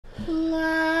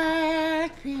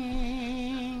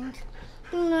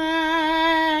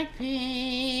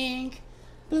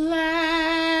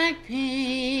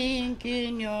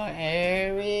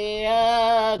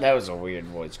was a weird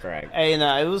voice crack. Hey,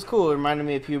 no, it was cool. It reminded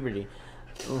me of puberty.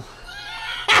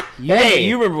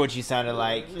 You remember what you sounded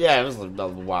like? Yeah, it was a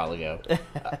while ago.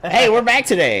 Hey, we're back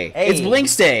today. Hey, it's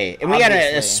Blinks Day, and we got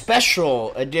obviously. a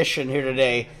special edition here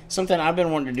today. Something I've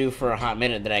been wanting to do for a hot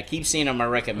minute that I keep seeing on my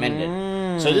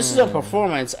recommended. So this is a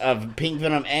performance of Pink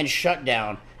Venom and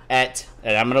Shutdown at,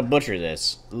 and I'm gonna butcher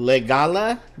this,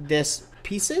 Gala des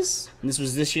Pièces. And this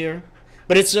was this year,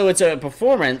 but it's a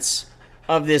performance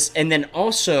of this, and then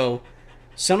also.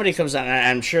 Somebody comes out, and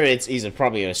I'm sure he's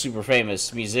probably a super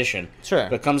famous musician. Sure.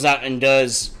 But comes out and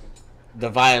does the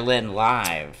violin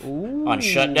live on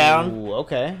Shutdown.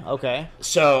 Okay.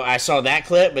 So I saw that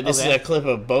clip, but this is Okay. a clip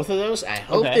of both of those. I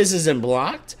hope this isn't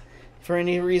blocked for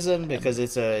any reason, because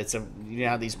it's a you know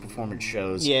how these performance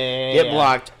shows get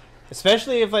blocked.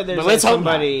 Especially if like there's But like,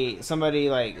 let's somebody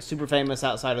like super famous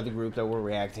outside of the group that we're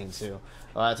reacting to.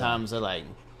 A lot of times they're like,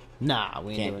 nah,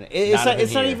 we ain't doing it.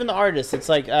 It's not even the artists. It's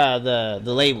like the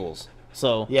labels.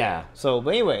 So Yeah. So,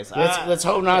 but anyways, Let's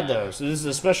hope not though. So this is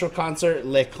a special concert,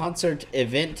 concert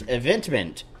event.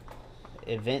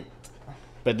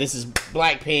 But this is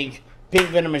BLACKPINK, Pink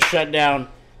Venom and Shutdown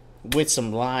with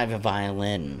some live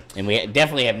violin, and we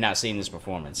definitely have not seen this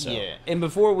performance. So. Yeah. And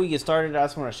before we get started, I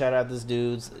just want to shout out this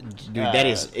dude. That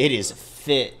is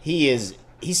fit.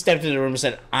 He stepped in the room and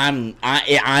said, I'm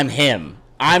him.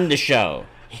 I'm the show.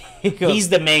 He's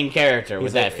the main character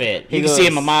with that fit. You can see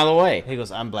him a mile away. He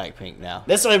goes, I'm BLACKPINK now.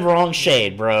 That's the wrong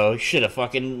shade, bro. Should have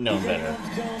fucking known better.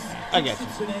 I got you.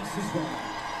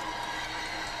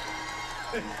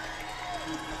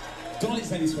 Dans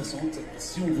les années 60,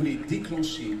 si on voulait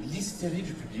déclencher l'hystérie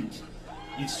du public,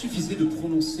 il suffisait de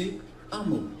prononcer un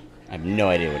mot. I have no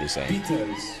idea what he's saying.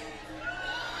 Beatles.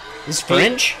 He's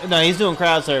French? No, he's doing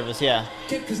crowd service, yeah.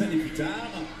 Quelques années plus tard,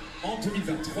 en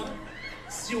 2023,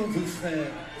 si on veut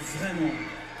faire vraiment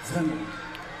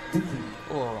beaucoup.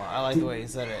 Oh, I like the way he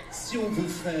said it. Si on veut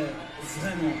faire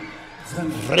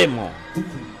Vraiment.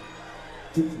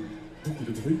 beaucoup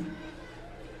de bruit,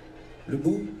 le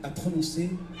mot à prononcer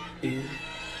est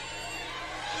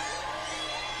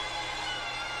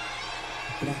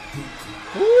BLACKPINK.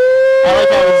 I like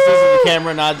how he says to the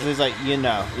camera, nods, he's like, you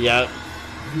know. Yep.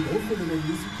 Du gros phénomène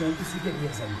musical de ces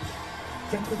dernières années.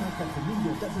 84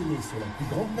 millions d'abonnés sur la plus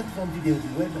grande plateforme vidéo du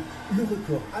web, le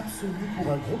record absolu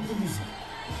pour un groupe de musique.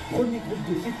 Premier groupe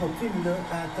de hip-hop féminin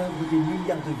à atteindre des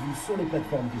milliards de vues sur les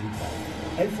plateformes digitales.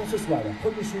 Elles font ce soir leur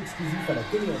premier show exclusif à la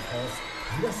télé en France.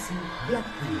 Voici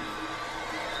BLACKPINK.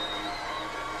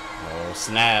 Oh,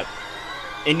 snap.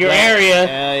 In your area.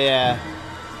 Hell yeah.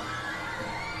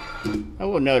 I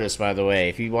will notice, by the way,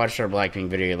 if you watched our BLACKPINK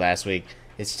video last week,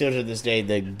 it's still to this day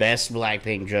the best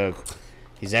BLACKPINK joke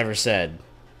he's ever said.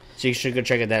 So you should go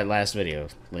check out that last video.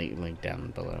 Link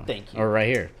down below. Thank you. Or right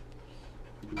here.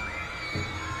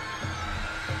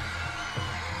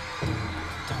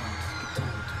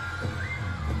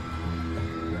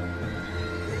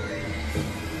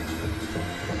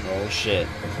 Oh shit.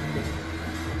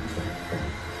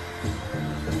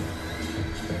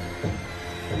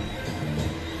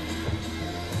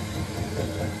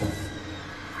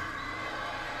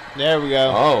 There we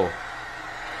go. Oh.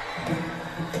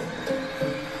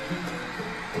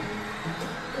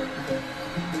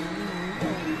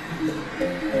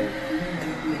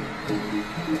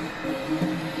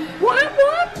 What?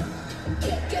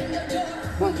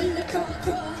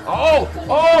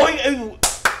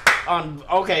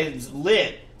 Okay, it's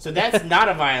lit. So that's not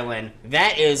a violin.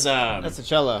 That is That's a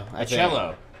cello. a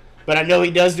cello. But I know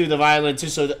he does do the violin too.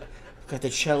 So got the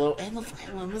cello and the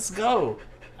violin. Let's go.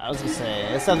 I was gonna say,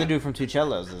 that's something to do from two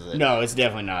cellos, is it? No, it's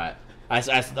definitely not. I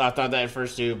thought that at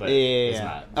first too, but Yeah. it's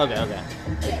not. Okay.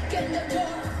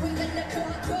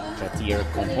 That's your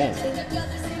compon.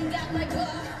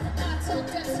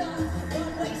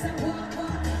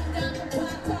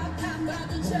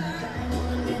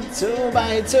 2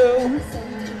 by 2.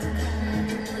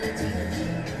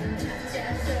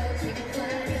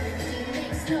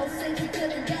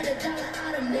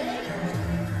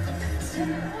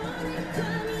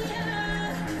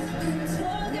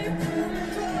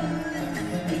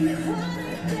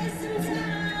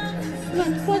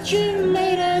 Look what you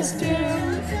made us do.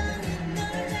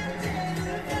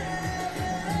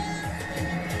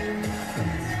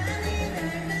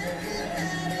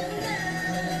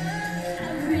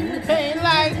 Pain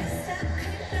like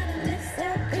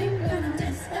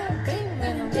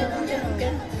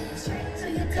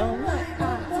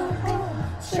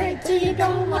straight to you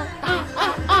don't like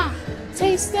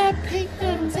taste that pink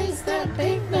venom, taste that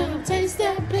pink venom, taste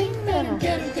that pink venom.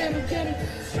 Get it.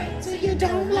 Straight to you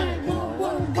don't like,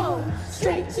 whoa.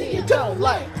 Straight to you don't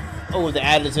like. Oh, the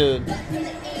attitude.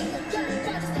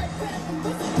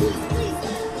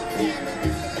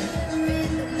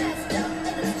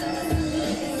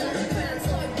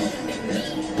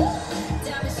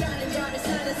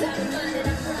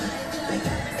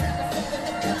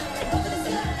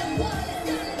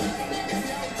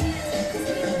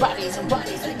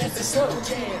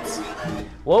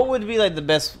 What would be like the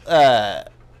best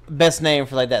name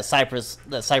for like that Cypress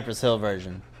Hill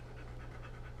version?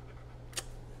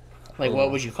 Like,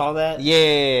 what would you call that?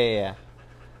 Yeah.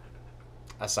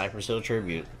 A Cypress Hill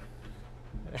tribute.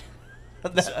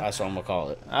 That's what I'm gonna call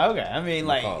it. Okay, I mean,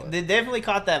 like, they definitely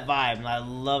caught that vibe, and I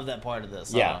love that part of this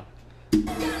song. Yeah.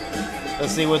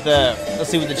 Let's see what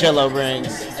the cello brings.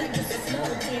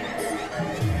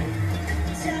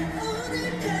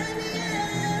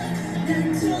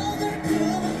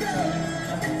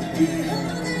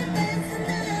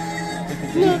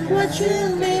 Look what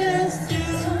you missed.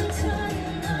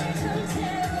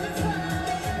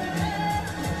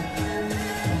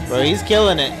 Bro, he's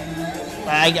killing it.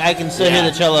 I can still hear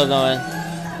the cello going.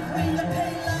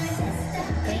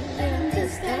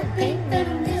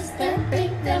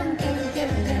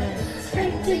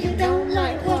 Straight till you don't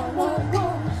like,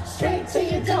 whoa. Straight till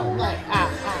you don't like,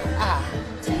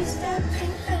 Taste that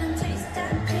pink venom, taste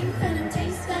that pink venom,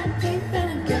 taste that pink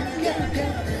venom,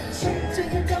 good. Straight till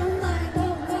you don't like,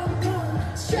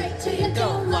 whoa. Straight till you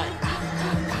don't like,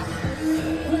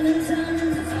 When the time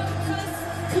is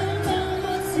focused, come on,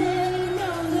 let's say you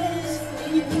know this.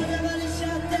 You put everybody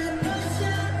shot that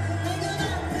potion, make it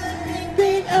up that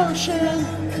big ocean.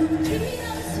 Complete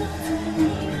us,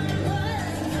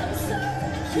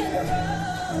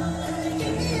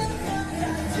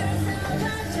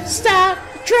 stop,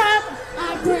 drop, I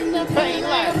bring the pain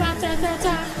like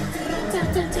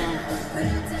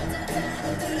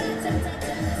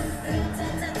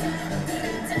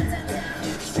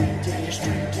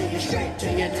straight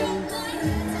to you don't.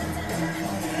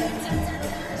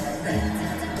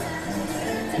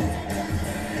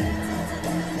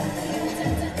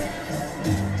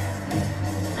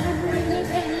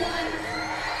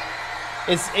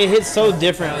 It hits so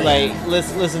different. Like,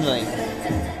 listen to like.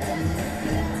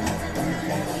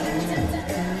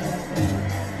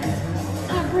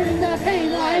 I bring the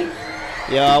pain like.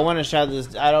 Yo, I want to shout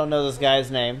this. I don't know this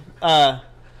guy's name. But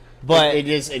it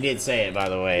did say it, by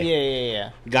the way. Yeah.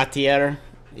 Gautier.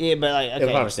 Yeah, but like, okay.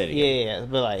 It'll probably say it again. Yeah,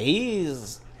 but like,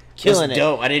 he's killing That's it.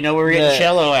 dope. I didn't know we were getting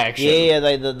cello action. Yeah,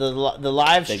 like the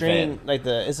live Big stream, fan. like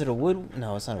the, is it a wood?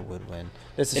 No, it's not a woodwind.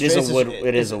 It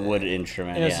is a wood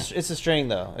instrument. Yeah, it's a string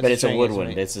though. But it's a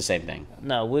woodwind. It's the same thing.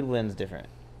 No, woodwind's different,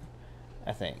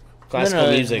 I think.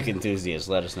 Classical music enthusiasts,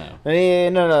 let us know. Yeah,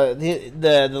 no.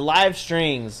 The live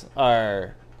strings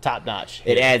are top notch.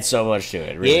 It adds so much to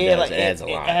it. It really does. Like, it adds a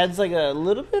lot. It adds like a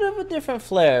little bit of a different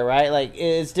flair, right? Like,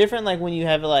 it's different like when you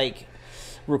have it like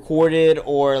recorded,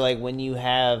 or like when you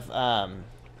have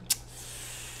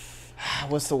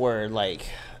what's the word, like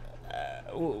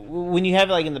when you have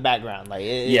it like in the background, like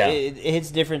it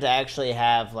hits different to actually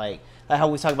have like how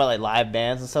we talk about like live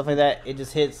bands and stuff like that. It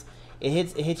just hits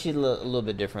you a little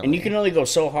bit differently. And you can only go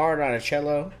so hard on a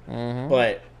cello,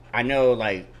 but I know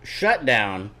like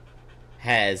Shutdown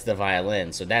has the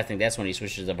violin, so that's when he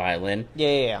switches to the violin.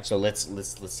 Yeah. So let's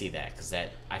see that, because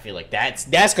I feel like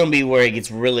that's gonna be where it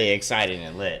gets really exciting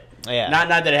and lit. Yeah. Not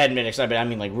that it hadn't been exciting, but I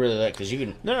mean like really lit, because you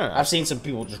can. No. I've seen some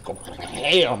people just go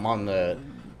ham on the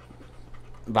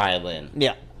violin.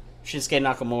 Yeah. Shinsuke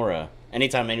Nakamura.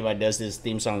 Anytime anybody does this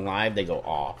theme song live, they go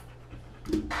off.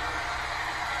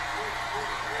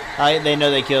 They know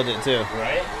they killed it too.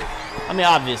 Right? I mean,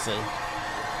 obviously.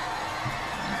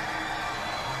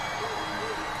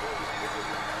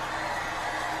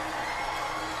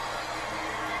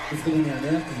 Il faut donner un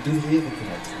air que vous devriez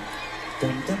reconnaître.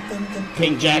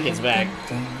 Pink Jacket's back.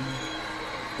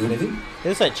 Vous l'avez?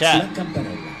 It's like C'est chat. la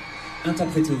Campanella,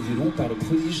 interprétée au violon par le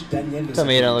prodige Daniel Tell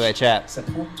me you don't look Lozakovich. like chat. Ça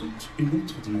prend toute une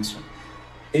autre dimension.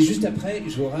 Et juste après, il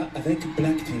jouera avec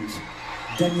BLACKPINK.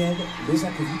 Daniel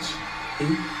Lozakovich et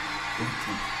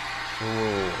BLACKPINK.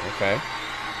 Ooh, okay.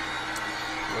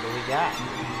 What do we got?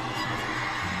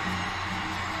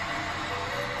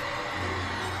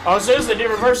 Oh, so this is a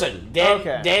different person.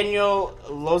 Okay. Daniel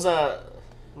Lozakovich?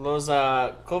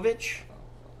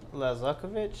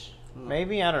 Lozakovich?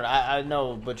 Maybe? I don't know. I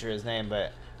know butcher his name,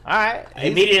 but alright.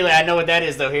 Immediately I know what that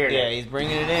is, though, hearing Yeah, it. he's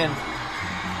bringing it in.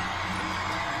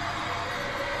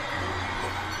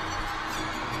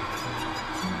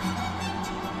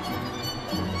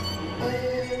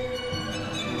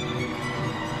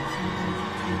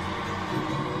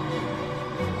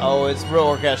 Oh, it's real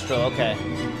orchestral. Okay.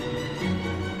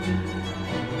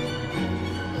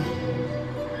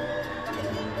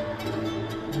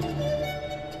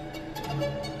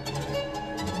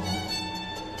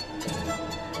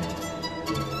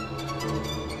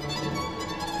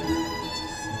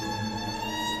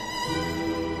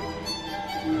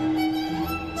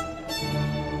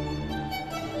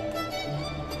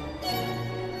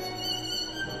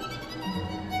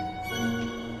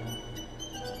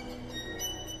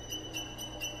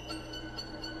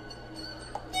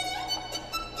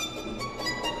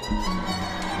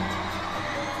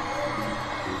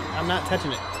 not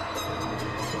touching it.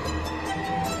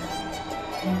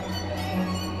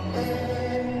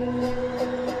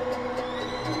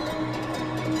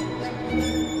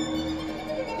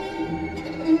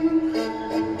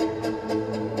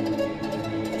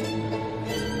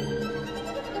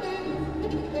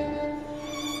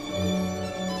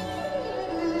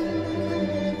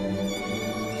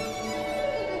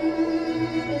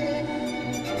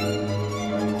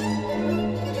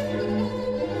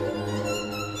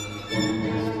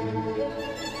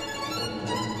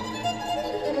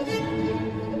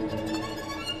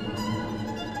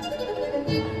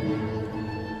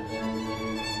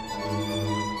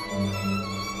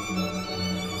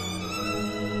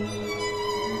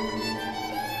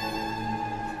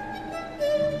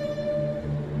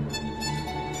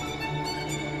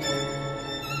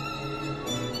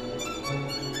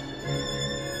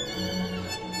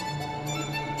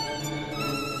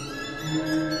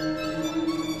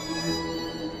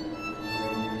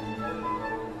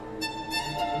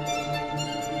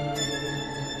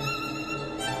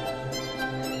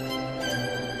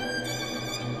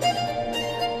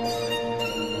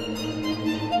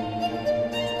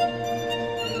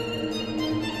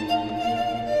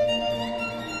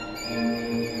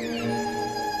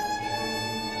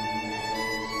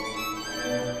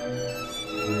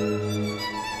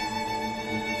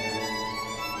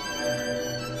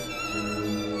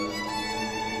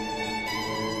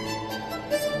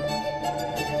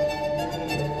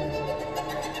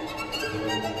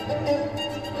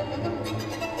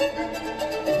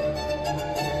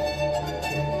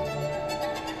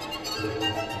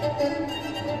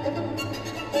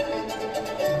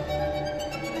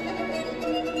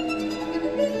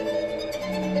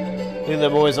 Look at the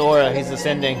boy's aura. He's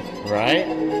ascending. Right?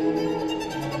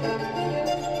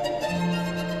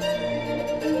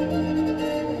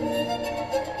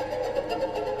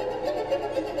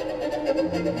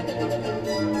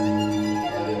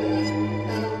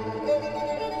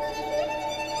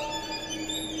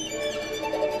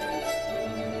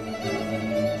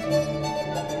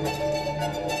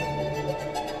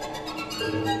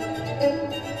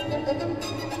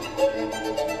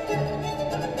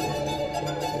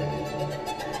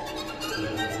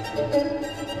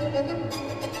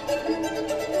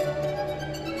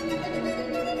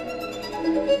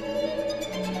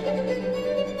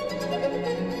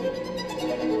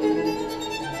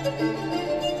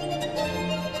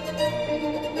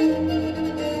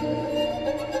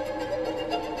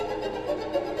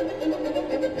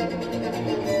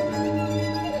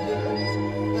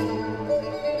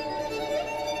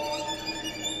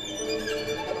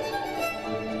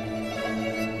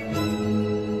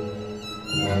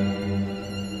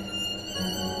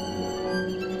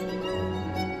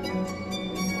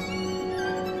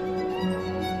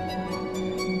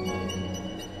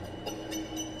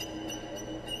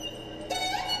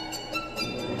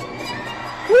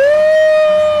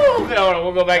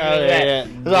 We'll go back into that.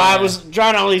 Yeah. So I was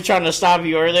only trying to stop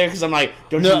you earlier because I'm like,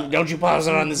 don't you pause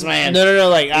it on this man? No.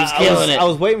 Like he's killing it. I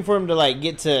was waiting for him to like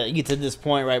get to this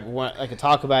point, right? When I could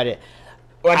talk about it.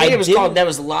 Well, I think it was called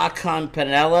La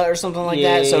Campanella or something like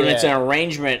that. So it's an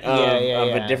arrangement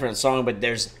of a different song, but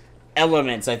there's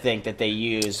elements I think that they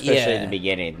use, especially in the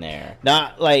beginning there.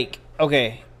 Not like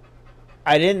okay,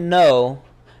 I didn't know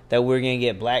that we are gonna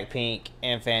get BLACKPINK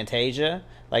and Fantasia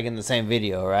like in the same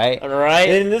video, right? Right.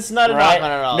 And this is not a knock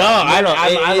on it at all. No,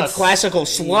 I'm a classical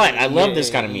slut. I love this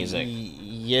kind of music.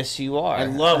 Yes, you are. I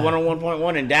love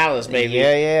 101.1 in Dallas, baby.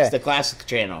 Yeah. It's the classic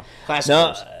channel.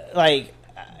 Classicals. No, like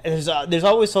there's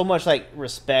always so much like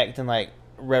respect and like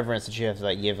reverence that you have to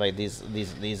like give like these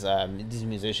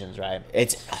musicians, right?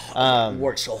 It's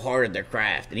work so hard at their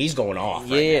craft, and he's going off.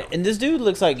 Yeah, right now. and this dude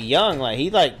looks like young. Like he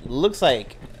looks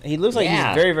like he's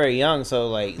very, very young. So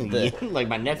like like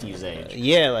my nephew's age.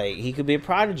 Yeah, like he could be a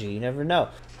prodigy. You never know.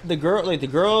 The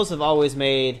girls have always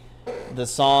made the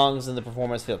songs and the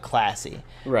performance feel classy,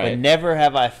 right? But never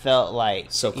have I felt like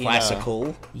so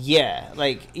classical. Yeah,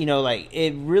 like like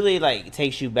it really like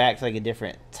takes you back to like a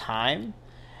different time.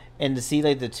 And to see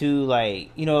like the two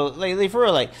like like for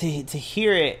real, like to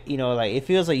hear it, like it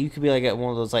feels like you could be like at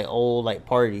one of those like old like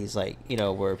parties like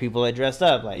where people are dressed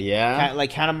up like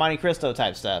like Count of Monte Cristo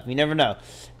type stuff. You never know,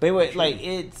 but anyway, like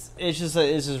it's just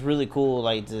really cool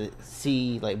like to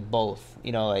see like both.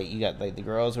 Like you got like the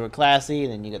girls who are classy,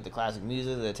 and then you got the classic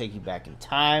music that take you back in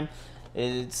time.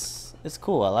 It's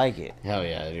cool. I like it. Hell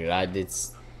yeah, dude!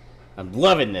 I'm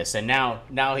loving this, and now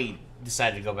he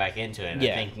decided to go back into it. And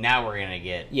I think now we're gonna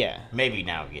get maybe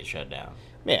now get shut down.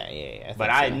 Yeah. But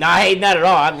I'm not hating that at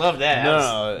all. I love that.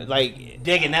 No, like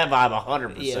digging that vibe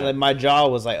 100%. Yeah, like my jaw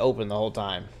was like open the whole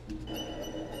time.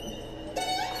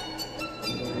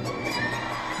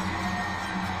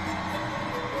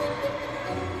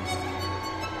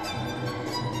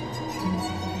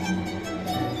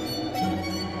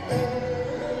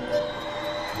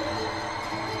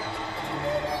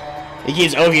 He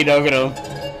keeps okey doking him.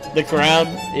 The crowd.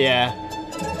 Yeah.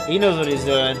 He knows what he's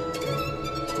doing.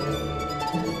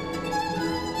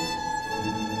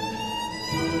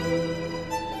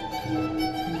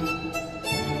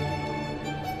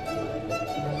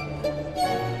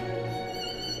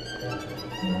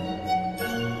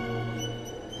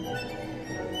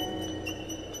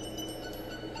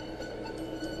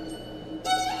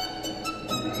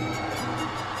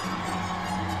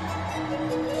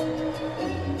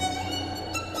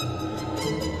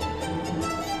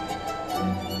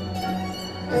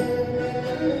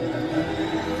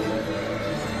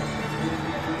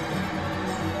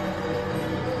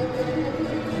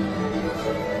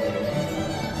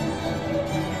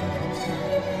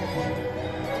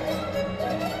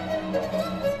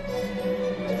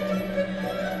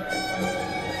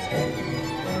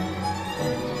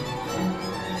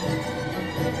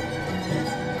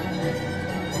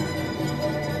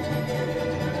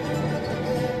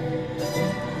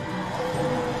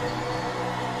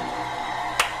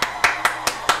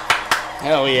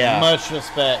 Hell yeah. Much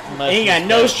respect. Much He ain't got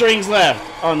no strings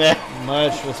left on that.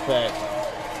 Much respect.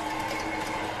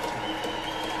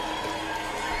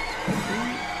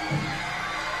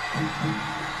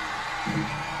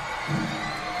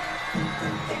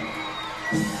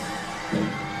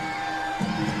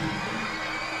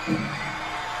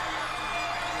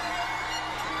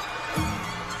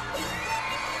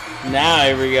 Now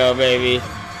here we go, baby.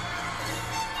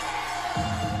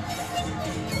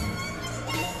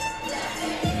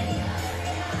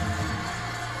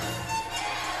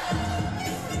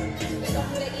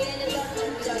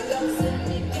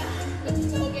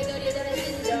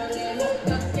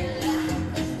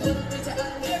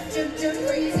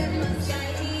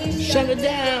 Shut it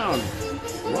down.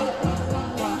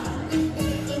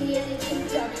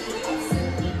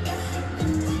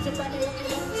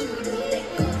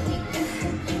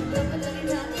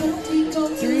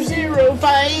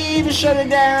 Five, shut it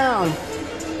down.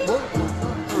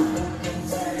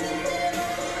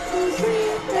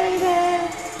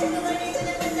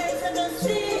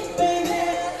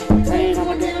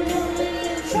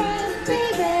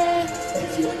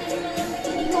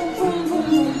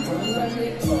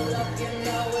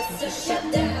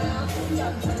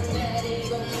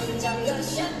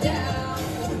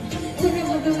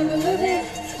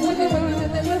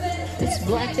 It's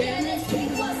black and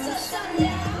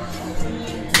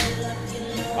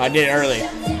I did it early.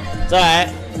 It's alright.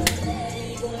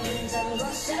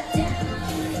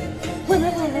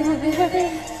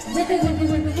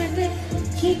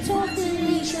 Keep talking,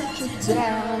 we shut you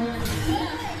down.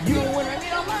 You don't wanna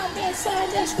be on my bad side,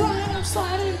 that's right, I'm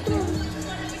sliding through.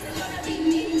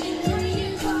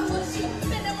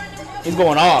 He's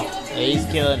going off. Yeah, he's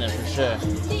killing it for sure.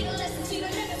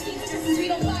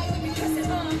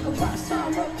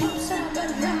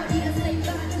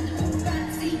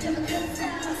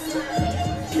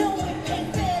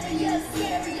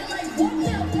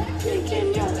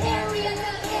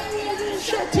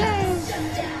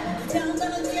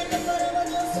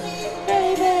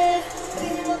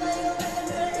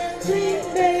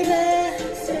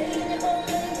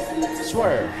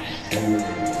 Swerve.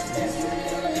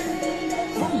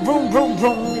 Vroom, vroom,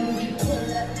 vroom.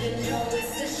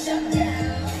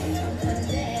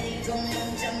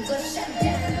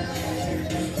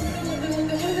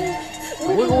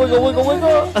 Wiggle, wiggle, wiggle,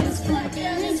 wiggle.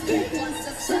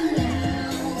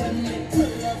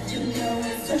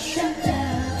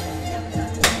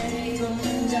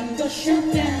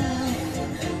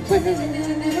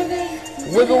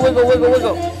 Wiggle, wiggle, wiggle,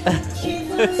 wiggle.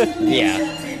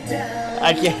 Yeah.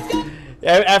 I can't.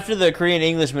 After the Korean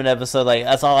Englishman episode, like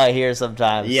that's all I hear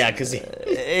sometimes. Yeah, because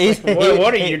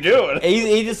what are you doing?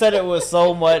 He just said it with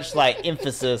so much like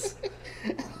emphasis.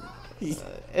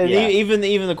 And Yeah. even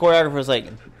the choreographer's like,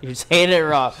 you're saying it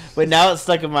wrong, but now it's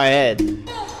stuck in my head.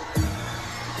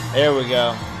 There we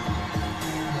go.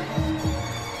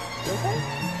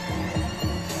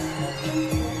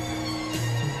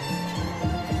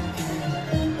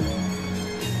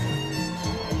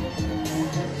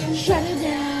 Shut it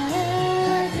down.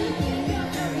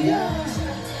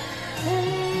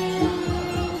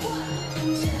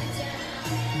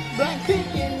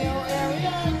 Blackpink in your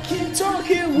area. Keep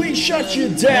talking, we shut you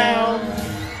down.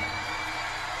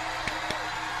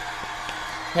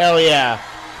 Hell yeah.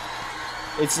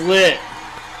 It's lit.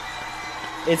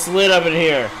 It's lit up in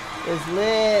here. It's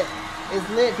lit. It's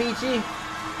lit, Peachy.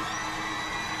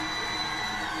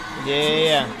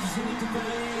 Yeah.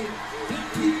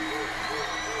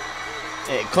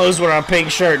 Hey, close with our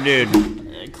pink shirt,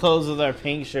 dude. Close with our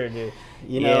pink shirt, dude.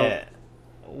 You know. Yeah.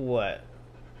 What?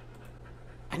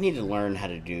 I need to learn how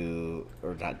to do,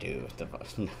 or not do,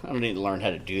 I don't need to learn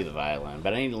how to do the violin,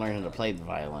 but I need to learn how to play the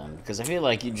violin, because I feel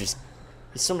like there's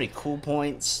so many cool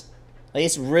points. Like,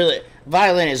 it's really,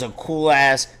 violin is a cool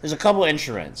ass, there's a couple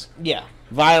instruments. Yeah.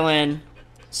 Violin,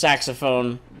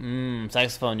 saxophone.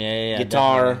 Saxophone, yeah.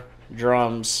 Guitar, Definitely.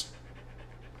 drums,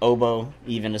 oboe,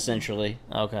 even, essentially.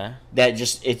 Okay. That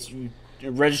just, it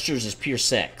registers as pure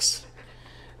sex.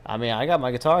 I mean, I got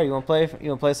my guitar. You want to play? You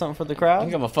want to play something for the I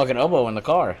crowd? got my fucking oboe in the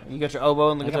car. You got your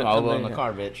oboe in the I guitar. got my oboe in the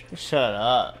car, bitch. Shut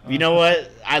up. You know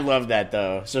what? I love that,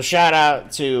 though. So shout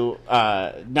out to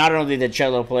not only the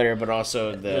cello player, but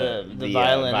also the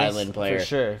violin player. For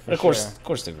sure. But of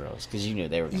course the girls, because you knew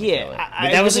they were going to kill it. I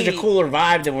That was such a really- cooler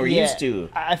vibe than we're used to.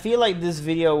 I feel like this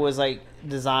video was like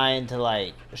designed to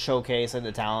like showcase like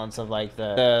the talents of like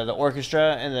the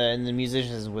orchestra and the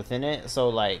musicians within it. So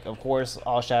like, of course,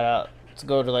 all shout out to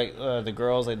go to like the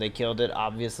girls, like they killed it,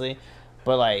 obviously,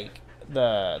 but like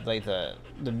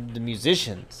the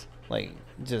musicians, like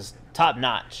just top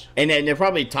notch. And then they're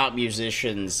probably top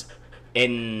musicians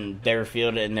in their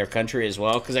field in their country as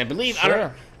well, because I believe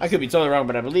Sure. I could be totally wrong,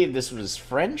 but I believe this was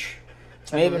French.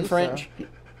 It's may have been believe French.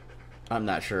 I'm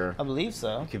not sure. I believe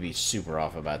so. Could be super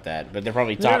off about that, but they're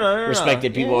probably No, top no.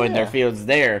 respected people in their Yeah. fields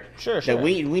there. Sure. That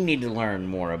we need to learn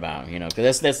more about, you know,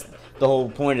 because that's the whole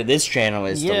point of this channel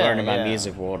is to Yeah, learn about yeah.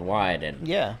 music worldwide. And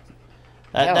Yeah.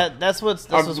 Yeah. That's what's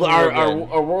our good.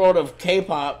 world of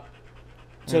K-pop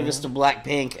took us to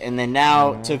BLACKPINK, and then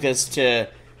now took us to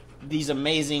this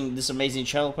amazing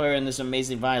cello player and this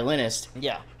amazing violinist.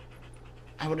 Yeah.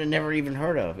 I would have never even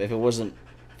heard of if it wasn't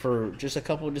for just a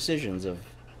couple of decisions of,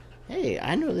 hey,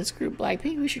 I know this group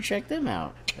BLACKPINK, we should check them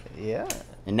out. Yeah.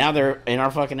 And now they're in our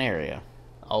fucking area.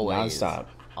 Always. Nonstop.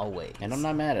 Always. And I'm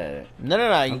not mad at it. No. You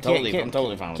I'm can't.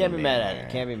 totally fine with Can't them be mad being at there.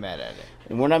 it. Can't be mad at it.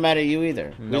 And we're not mad at you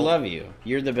either. We Nope. love you.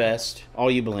 You're the best. All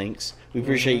you blinks. We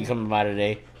appreciate you coming by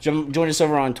today. Join us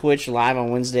over on Twitch live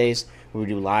on Wednesdays where we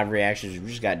do live reactions. We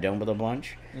just got done with a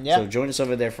bunch. Yeah. So join us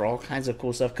over there for all kinds of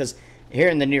cool stuff. Because here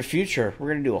in the near future, we're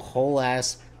going to do a whole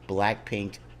ass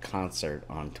BLACKPINK concert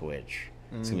on Twitch.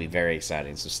 It's going to be very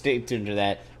exciting. So stay tuned to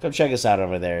that. Come check us out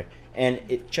over there. And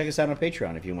check us out on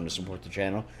Patreon if you want to support the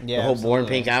channel. Yeah, the whole Born absolutely.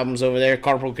 Pink album's over there.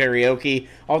 Carpool Karaoke.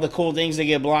 All the cool things that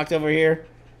get blocked over here.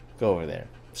 Go over there.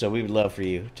 So we would love for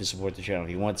you to support the channel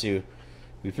if you want to.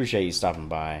 We appreciate you stopping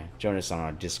by. Join us on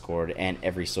our Discord and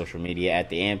every social media at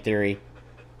The Am Theory.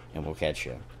 And we'll catch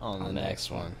you On the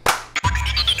next one.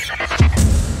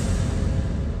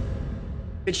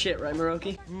 Good shit, right,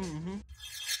 Maroki? Mm-hmm.